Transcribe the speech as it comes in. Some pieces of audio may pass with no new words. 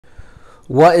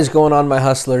What is going on, my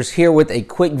hustlers? Here with a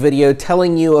quick video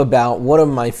telling you about one of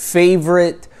my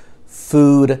favorite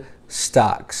food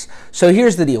stocks. So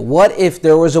here's the deal. What if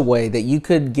there was a way that you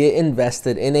could get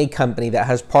invested in a company that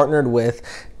has partnered with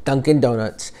Dunkin'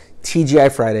 Donuts,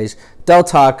 TGI Fridays, Del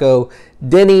Taco,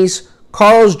 Denny's,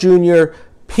 Carl's Jr.,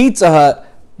 Pizza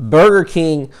Hut, Burger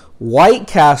King, White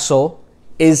Castle,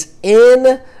 is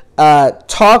in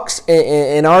talks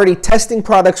and already testing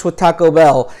products with Taco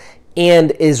Bell,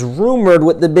 and is rumored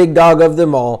with the big dog of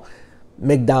them all,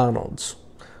 McDonald's.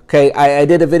 Okay, I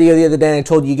did a video the other day and I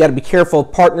told you got to be careful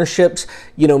of partnerships,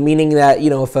 meaning that,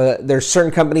 if there's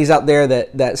certain companies out there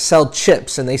that sell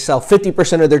chips and they sell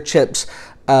 50% of their chips,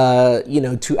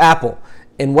 to Apple.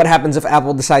 And what happens if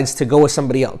Apple decides to go with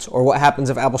somebody else? Or what happens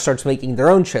if Apple starts making their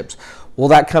own chips? Well,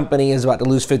 that company is about to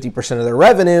lose 50% of their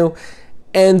revenue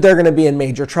and they're going to be in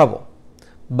major trouble.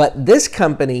 But this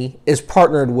company is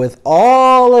partnered with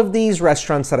all of these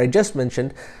restaurants that I just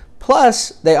mentioned. Plus,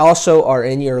 they also are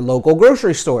in your local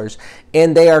grocery stores,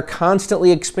 and they are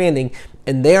constantly expanding,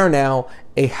 and they are now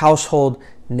a household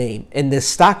name. And this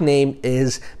stock name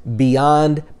is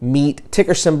Beyond Meat,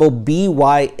 ticker symbol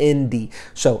BYND.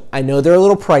 So I know they're a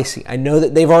little pricey. I know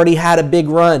that they've already had a big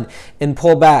run and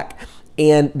pull back,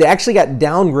 and they actually got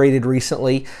downgraded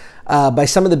recently by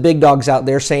some of the big dogs out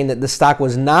there, saying that the stock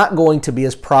was not going to be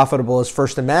as profitable as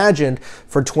first imagined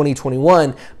for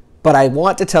 2021. But I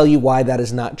want to tell you why that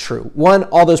is not true. One,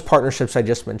 all those partnerships I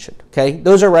just mentioned, okay?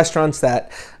 Those are restaurants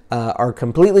that are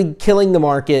completely killing the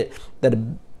market, that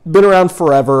have been around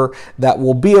forever, that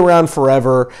will be around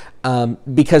forever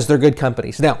because they're good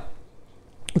companies. Now,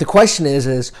 the question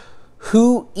is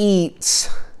who eats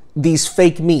these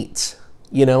fake meats?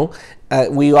 Maybe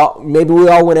we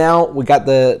all went out, we got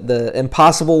the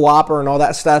Impossible Whopper and all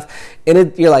that stuff,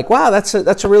 and you're like, wow, that's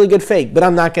a really good fake, but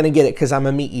I'm not going to get it because I'm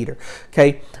a meat eater.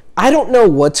 Okay, I don't know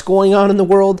what's going on in the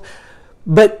world,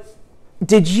 but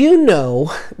did you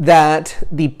know that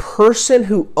the person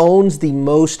who owns the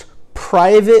most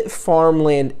private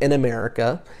farmland in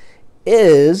America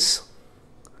is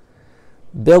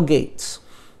Bill Gates?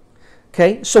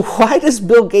 Okay, so why does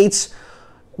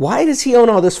he own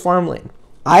all this farmland?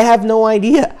 I have no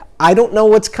idea. I don't know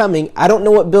what's coming. I don't know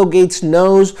what Bill Gates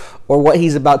knows or what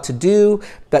he's about to do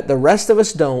that the rest of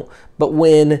us don't. But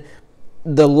when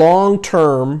the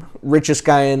long-term richest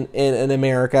guy in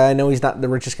America, I know he's not the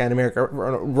richest guy in America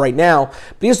right now,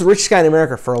 but he's the richest guy in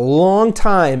America for a long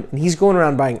time, and he's going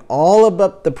around buying all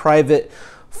of the private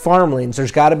farmlands,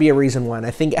 there's got to be a reason why. And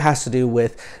I think it has to do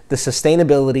with the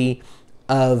sustainability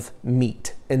of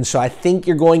meat. And so I think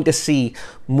you're going to see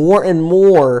more and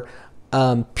more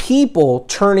people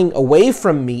turning away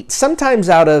from meat, sometimes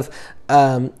out of,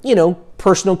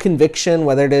 personal conviction,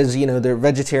 whether it is, they're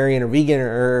vegetarian or vegan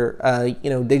or,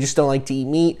 they just don't like to eat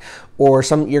meat, or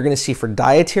some you're going to see for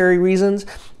dietary reasons.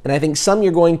 And I think some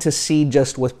you're going to see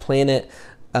just with planet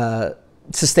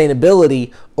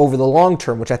sustainability over the long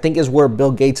term, which I think is where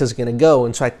Bill Gates is going to go.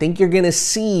 And so I think you're going to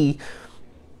see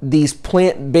these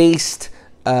plant-based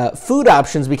food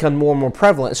options become more and more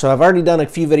prevalent. So I've already done a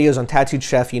few videos on Tattooed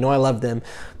Chef. I love them.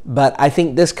 But I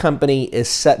think this company is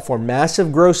set for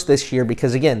massive growth this year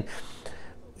because, again,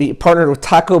 we partnered with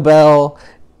Taco Bell,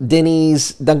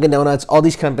 Denny's, Dunkin' Donuts, all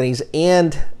these companies,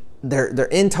 and they're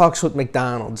in talks with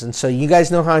McDonald's. And so you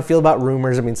guys know how I feel about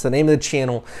rumors. I mean, it's the name of the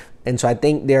channel. And so I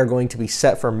think they're going to be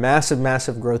set for massive,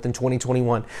 massive growth in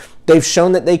 2021. They've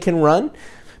shown that they can run.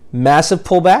 Massive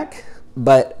pullback.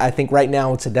 But I think right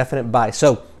now it's a definite buy.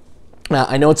 So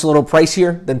I know it's a little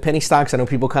pricier than penny stocks. I know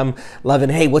people come loving,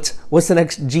 hey, what's the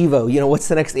next Gevo? What's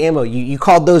the next ammo? You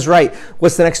called those right.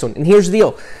 What's the next one? And here's the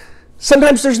deal.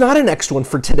 Sometimes there's not a next one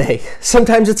for today.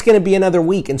 Sometimes it's going to be another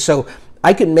week. And so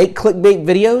I can make clickbait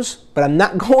videos, but I'm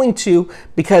not going to,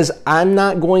 because I'm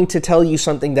not going to tell you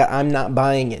something that I'm not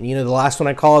buying in. The last one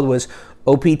I called was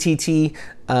OPTT.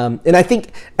 And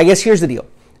I guess here's the deal.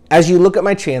 As you look at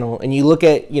my channel and you look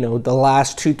at, the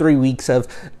last 2-3 weeks of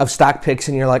stock picks,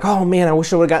 and you're like, oh man, I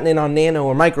wish I would have gotten in on Nano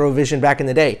or Microvision back in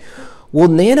the day. Well,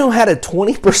 Nano had a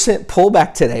 20%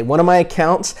 pullback today. One of my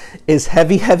accounts is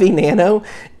heavy Nano,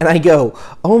 and I go,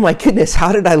 oh my goodness,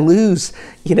 how did I lose,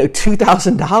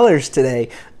 $2,000 today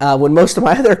when most of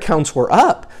my other accounts were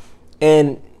up?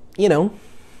 And,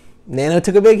 Nano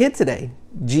took a big hit today.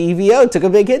 GVO took a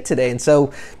big hit today. And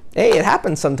so, hey, it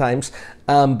happens sometimes.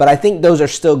 But I think those are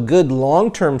still good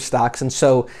long-term stocks. And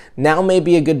so now may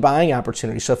be a good buying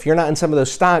opportunity. So if you're not in some of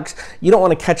those stocks, you don't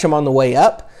want to catch them on the way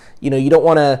up. You don't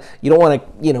want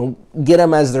to get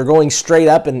them as they're going straight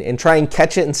up and try and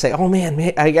catch it and say, oh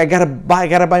man, I gotta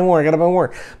buy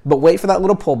more. But wait for that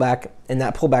little pullback, and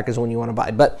that pullback is when you want to buy.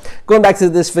 But going back to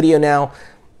this video now,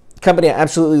 company I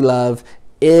absolutely love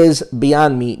is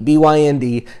Beyond Meat,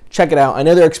 BYND. Check it out. I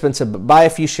know they're expensive, but buy a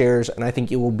few shares, and I think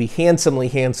you will be handsomely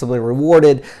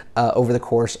rewarded over the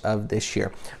course of this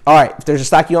year. All right, if there's a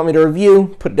stock you want me to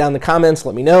review, put it down in the comments,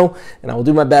 let me know, and I will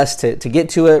do my best to get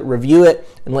to it, review it,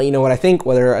 and let you know what I think,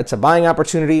 whether it's a buying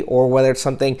opportunity or whether it's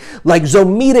something like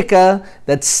Zomedica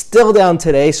that's still down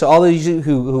today. So all of you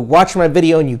who watched my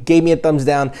video and you gave me a thumbs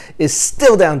down is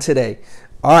still down today.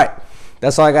 All right,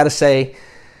 that's all I got to say.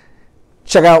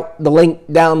 Check out the link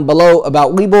down below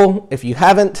about Webull if you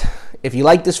haven't. If you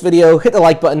like this video, hit the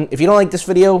like button. If you don't like this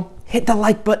video, hit the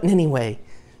like button anyway.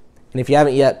 And if you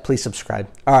haven't yet, please subscribe.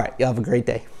 All right, y'all have a great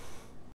day.